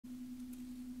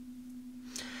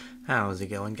How's it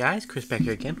going, guys? Chris back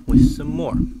here again with some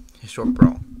more Historic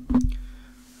Brawl.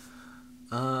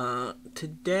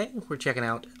 Today we're checking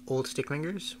out Old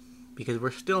Stickfingers because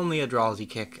we're still in the Eldrazi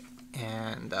kick,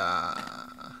 and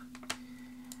I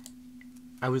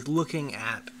was looking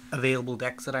at available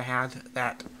decks that I had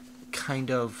that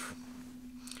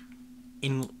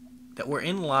were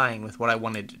in line with what I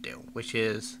wanted to do, which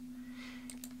is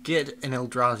get an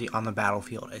Eldrazi on the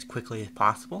battlefield as quickly as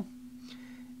possible.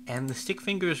 And the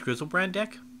Stickfingers Griselbrand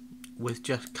deck was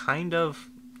just kind of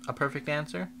a perfect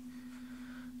answer.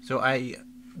 So I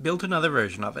built another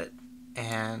version of it,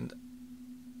 and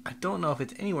I don't know if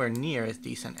it's anywhere near as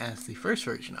decent as the first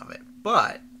version of it,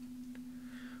 but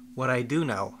what I do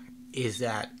know is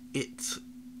that it's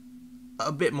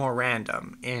a bit more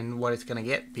random in what it's going to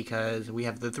get, because we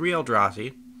have the 3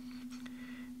 Eldrazi,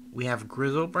 we have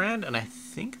Griselbrand, and I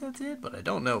think that's it, but I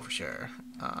don't know for sure.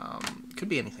 Could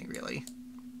be anything, really.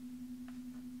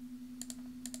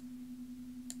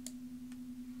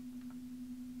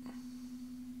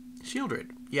 Shieldred.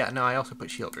 Yeah, no, I also put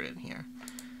Shieldred in here.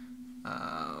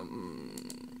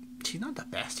 She's not the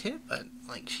best hit, but,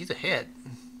 like, she's a hit.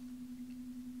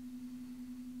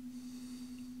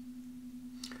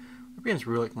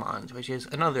 Witherbloom Command, which is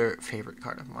another favorite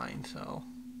card of mine, so...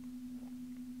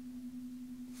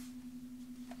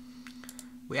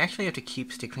 We actually have to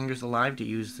keep Stickfingers alive to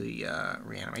use the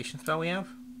reanimation spell we have.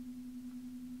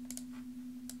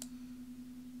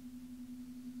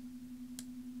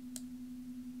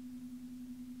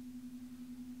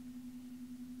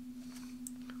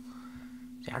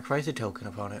 Sacrifice a token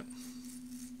upon it.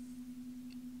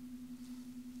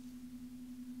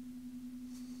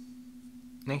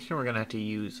 Next turn we're gonna have to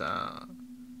use we're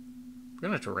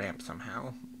gonna have to ramp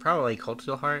somehow. Probably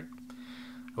Cultural Heart.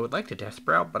 I would like to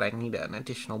Deathsprout, but I need an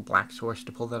additional black source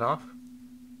to pull that off.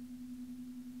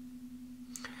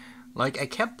 Like, I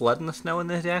kept Blood in the Snow in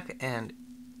this deck, and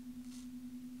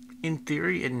in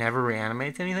theory it never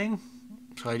reanimates anything.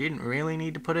 So I didn't really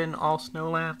need to put in all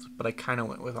Snowlands, but I kind of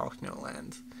went with all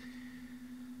Snowlands.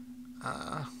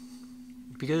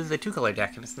 Because it's a 2-color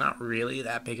deck and it's not really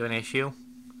that big of an issue.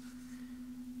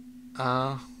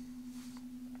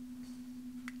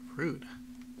 Rude.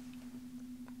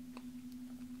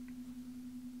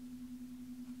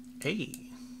 Hey.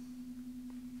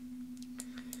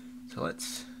 So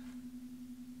let's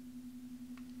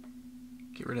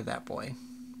get rid of that boy.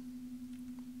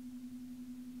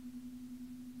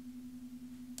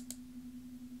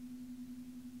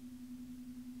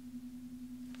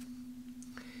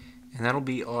 And that'll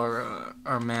be our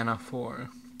mana for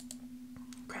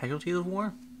Casualties of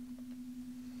War.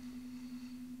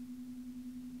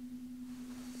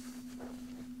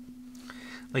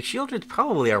 Like, Shieldred's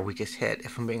probably our weakest hit,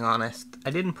 if I'm being honest. I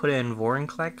didn't put in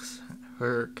Vorinclex,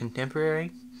 her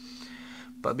contemporary,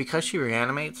 but because she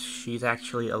reanimates, she's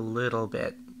actually a little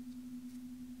bit...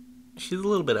 She's a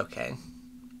little bit okay.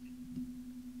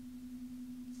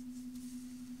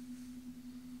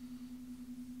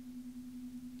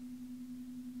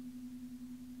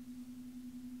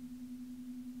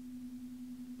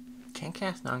 Can't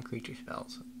cast non-creature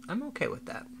spells. I'm okay with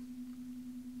that.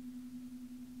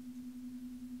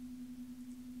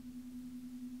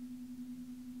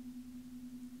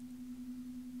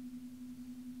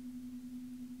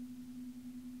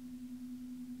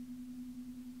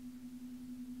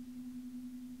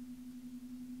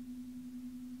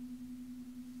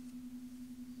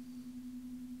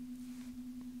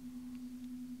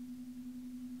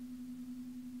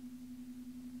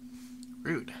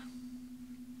 Rude.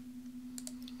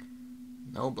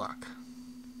 No block.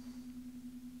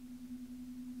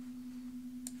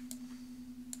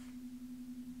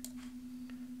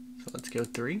 So let's go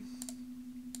 3.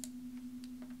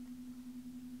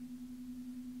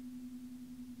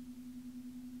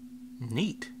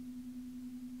 Neat.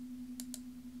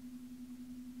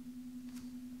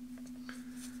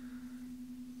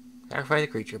 Sacrifice a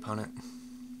creature opponent.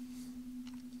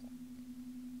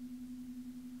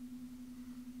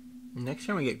 Next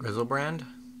time we get Griselbrand.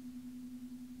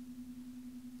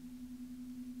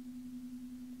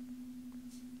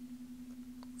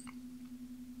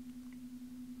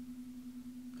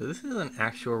 So this is an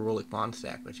actual Witherbloom Bond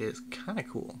stack, which is kind of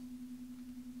cool.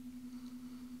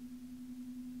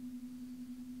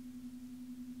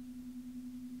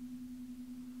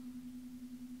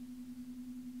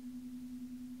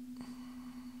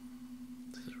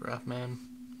 This is rough, man.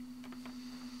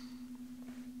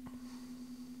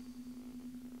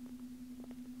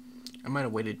 I might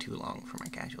have waited too long for my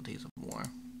Casualties of War.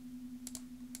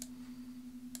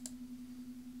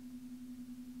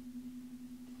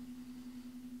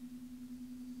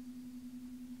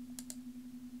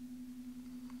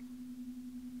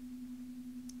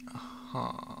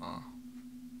 Huh.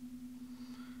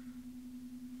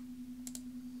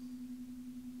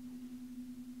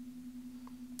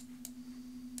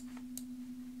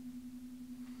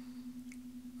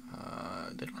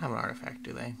 They don't have an artifact,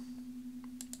 do they?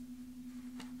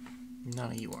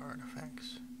 None of you are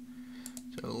artifacts.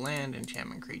 So land,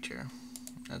 enchantment, creature.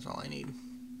 That's all I need.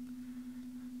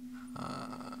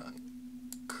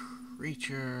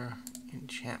 Creature,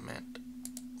 enchantment,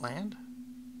 land.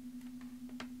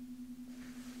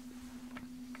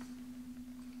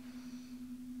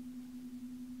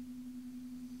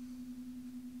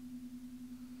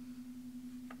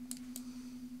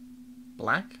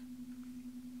 Black.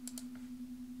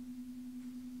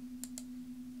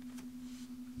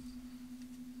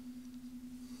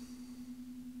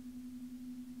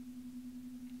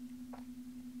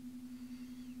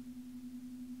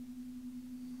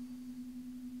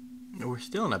 We're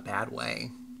still in a bad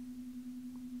way.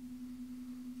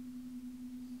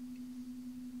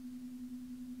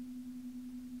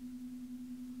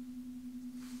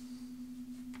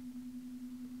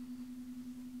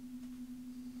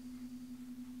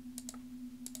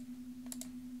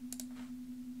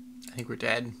 I think we're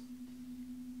dead.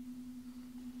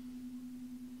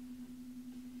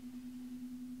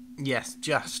 Yes,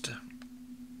 just.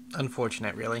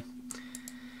 Unfortunate, really.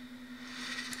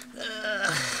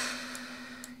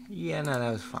 Yeah, no,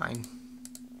 that was fine.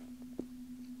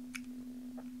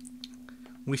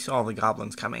 We saw the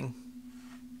goblins coming.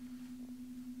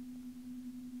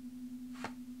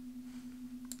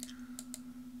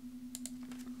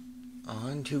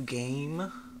 On to game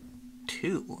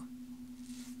 2.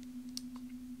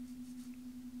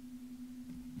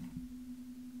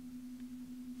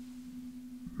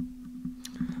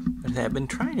 I've been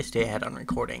trying to stay ahead on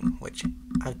recording, which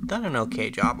I've done an okay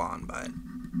job on, but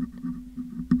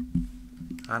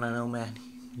I don't know, man.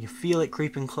 You feel it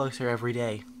creeping closer every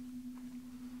day.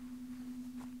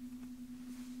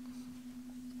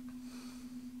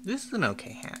 This is an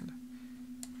okay hand.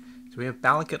 So we have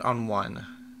Balakut on 1.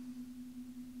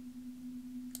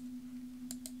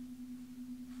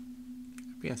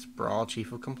 Against Brawl,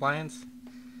 Chief of Compliance.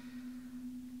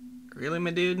 Really,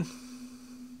 my dude?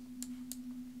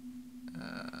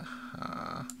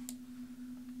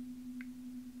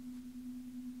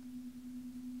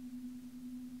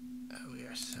 We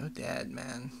are so dead,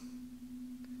 man.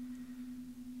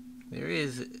 There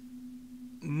is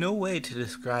no way to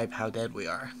describe how dead we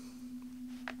are.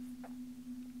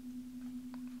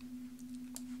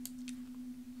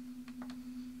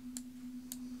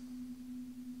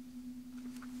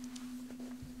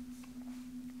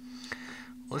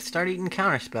 Let's start eating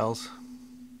counter spells.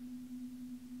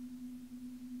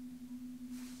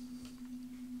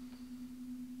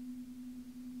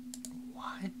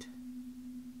 What?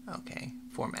 Okay,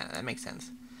 4 mana, that makes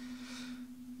sense.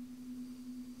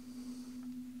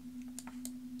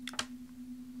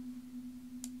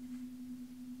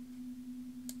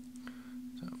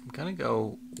 So I'm gonna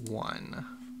go 1.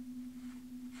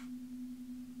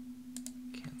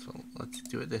 Cancel. Let's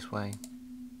do it this way.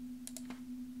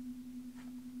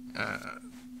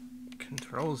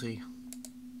 Control Z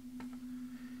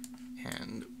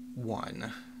and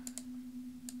 1.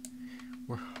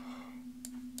 We're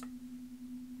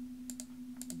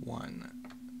 1.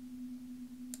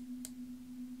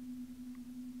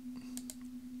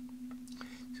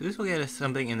 So this will get us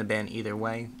something in the bin either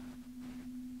way.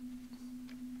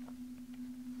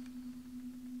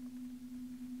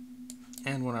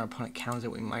 And when our opponent counters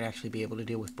it, we might actually be able to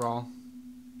deal with Brawl.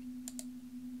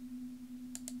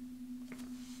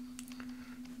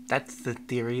 That's the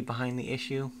theory behind the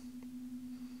issue.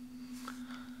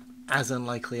 As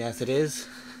unlikely as it is.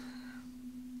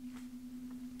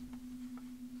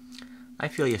 I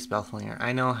feel you, Spellslinger.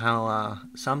 I know how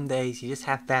some days you just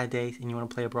have bad days and you want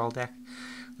to play a Brawl deck.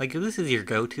 Like if this is your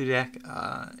go-to deck,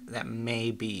 that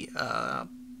may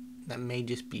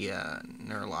just be a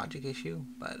neurologic issue,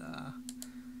 but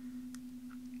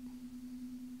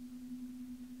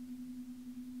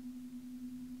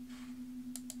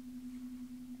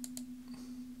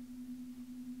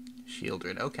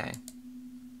Shieldred, okay.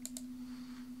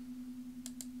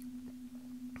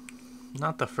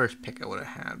 Not the first pick I would have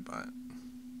had, but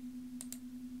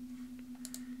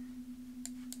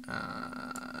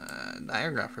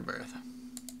Diregraf Rebirth.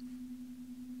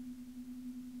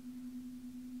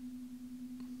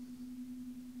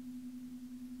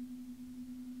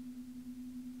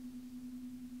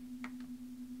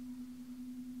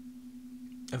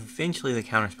 Eventually the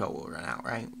counterspell will run out,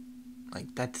 right?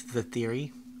 Like, that's the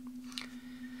theory.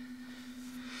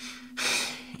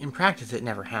 In practice, it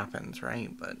never happens, right?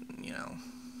 But, you know,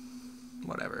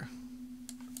 whatever.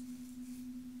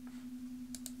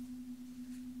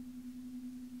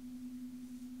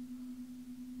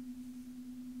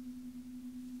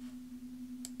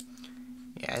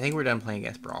 Yeah, I think we're done playing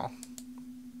against Brawl.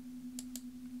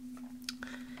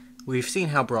 We've seen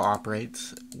how Brawl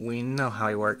operates. We know how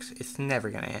he works. It's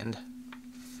never going to end.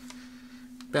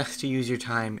 Best to use your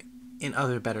time in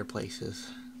other better places.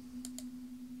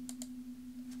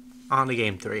 On to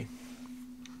game 3.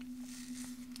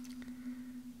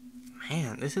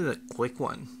 Man, this is a quick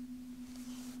one.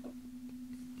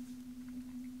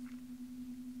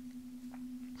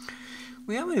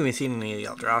 We haven't even seen any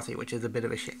of the Eldrazi, which is a bit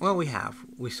of a shame. Well, we have.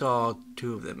 We saw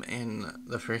 2 of them in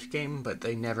the first game, but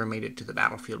they never made it to the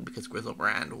battlefield because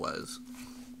Griselbrand was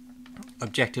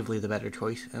objectively the better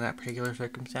choice in that particular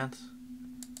circumstance.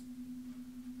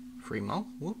 Free mull?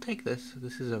 We'll take this.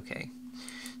 This is okay.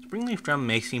 Springleaf Drum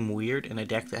may seem weird in a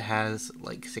deck that has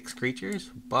like 6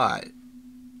 creatures, but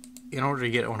in order to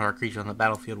get one of our creatures on the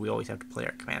battlefield, we always have to play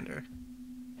our commander.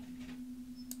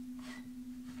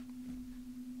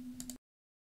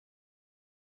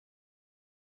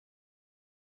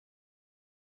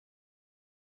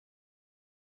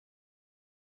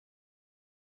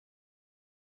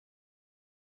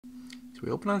 So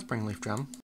we open on Springleaf Drum.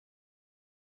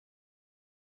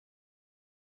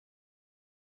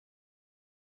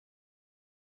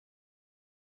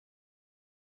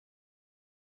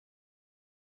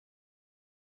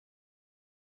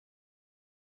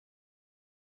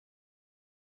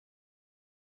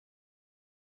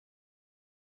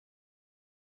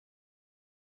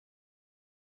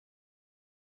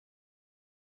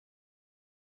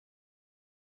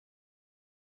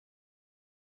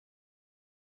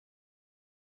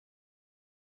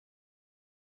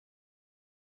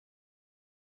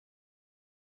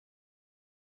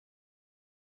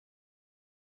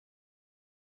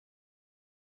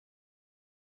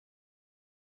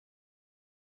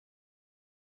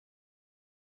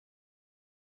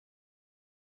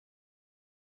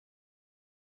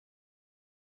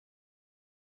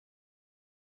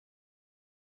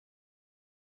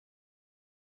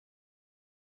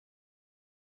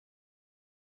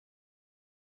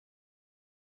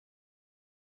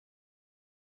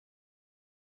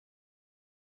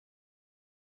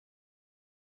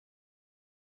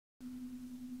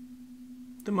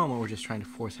 At the moment, we're just trying to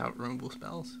force out removal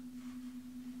spells.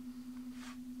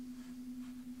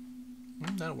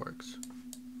 That works.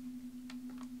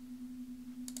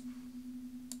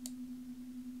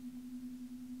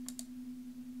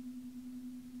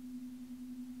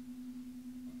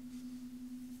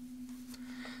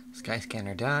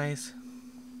 Skyscanner dies.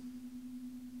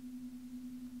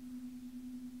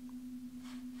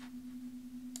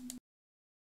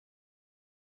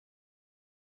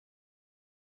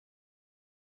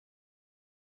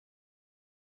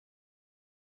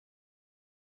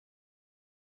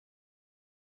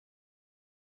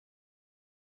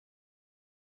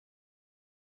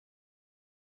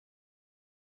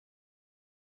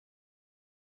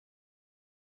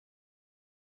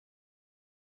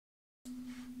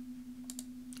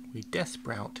 We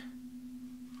Deathsprout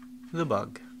the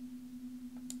bug.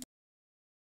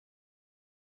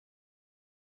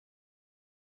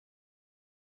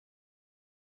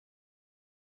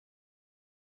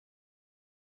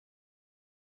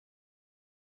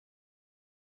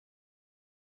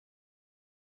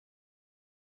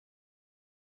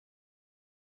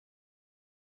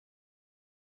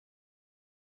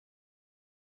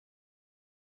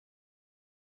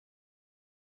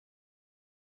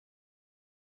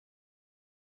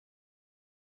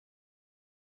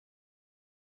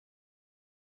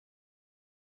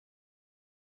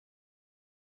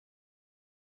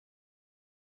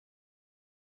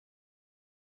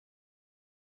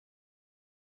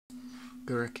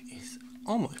 Garruk is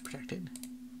almost protected.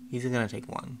 He's going to take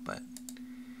 1, but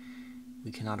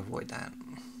we cannot avoid that.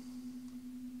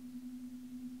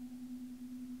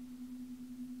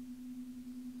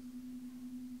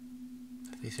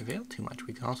 If they surveil too much,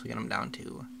 we can also get him down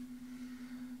to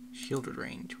shielded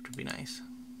range, which would be nice.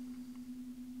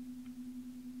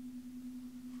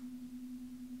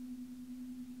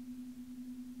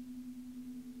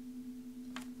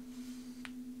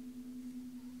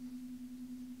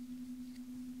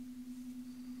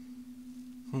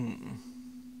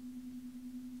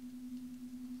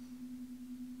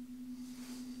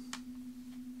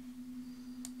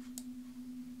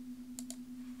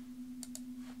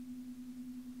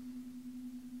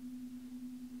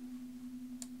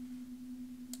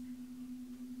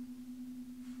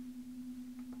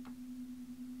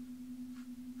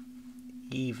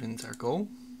 Evens our goal.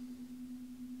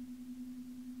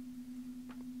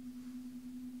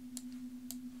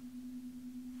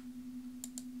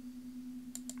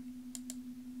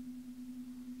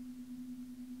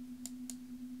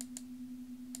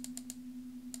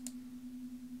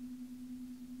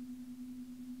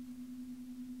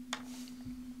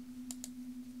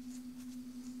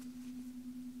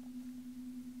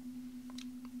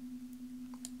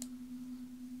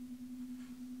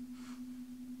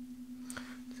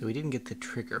 So we didn't get the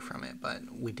trigger from it, but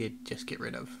we did just get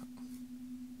rid of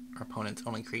our opponent's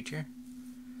only creature.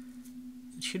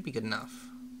 It should be good enough.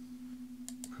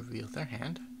 Reveal their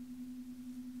hand.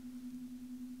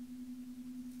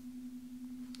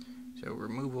 So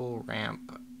removal,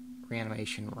 ramp,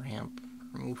 reanimation, ramp,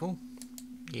 removal.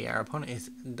 Yeah, our opponent is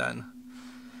done.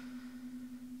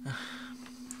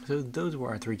 So those were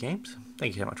our 3 games.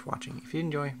 Thank you so much for watching. If you did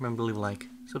enjoy, remember to leave a like,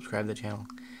 subscribe to the channel,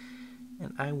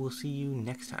 and I will see you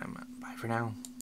next time. Bye for now.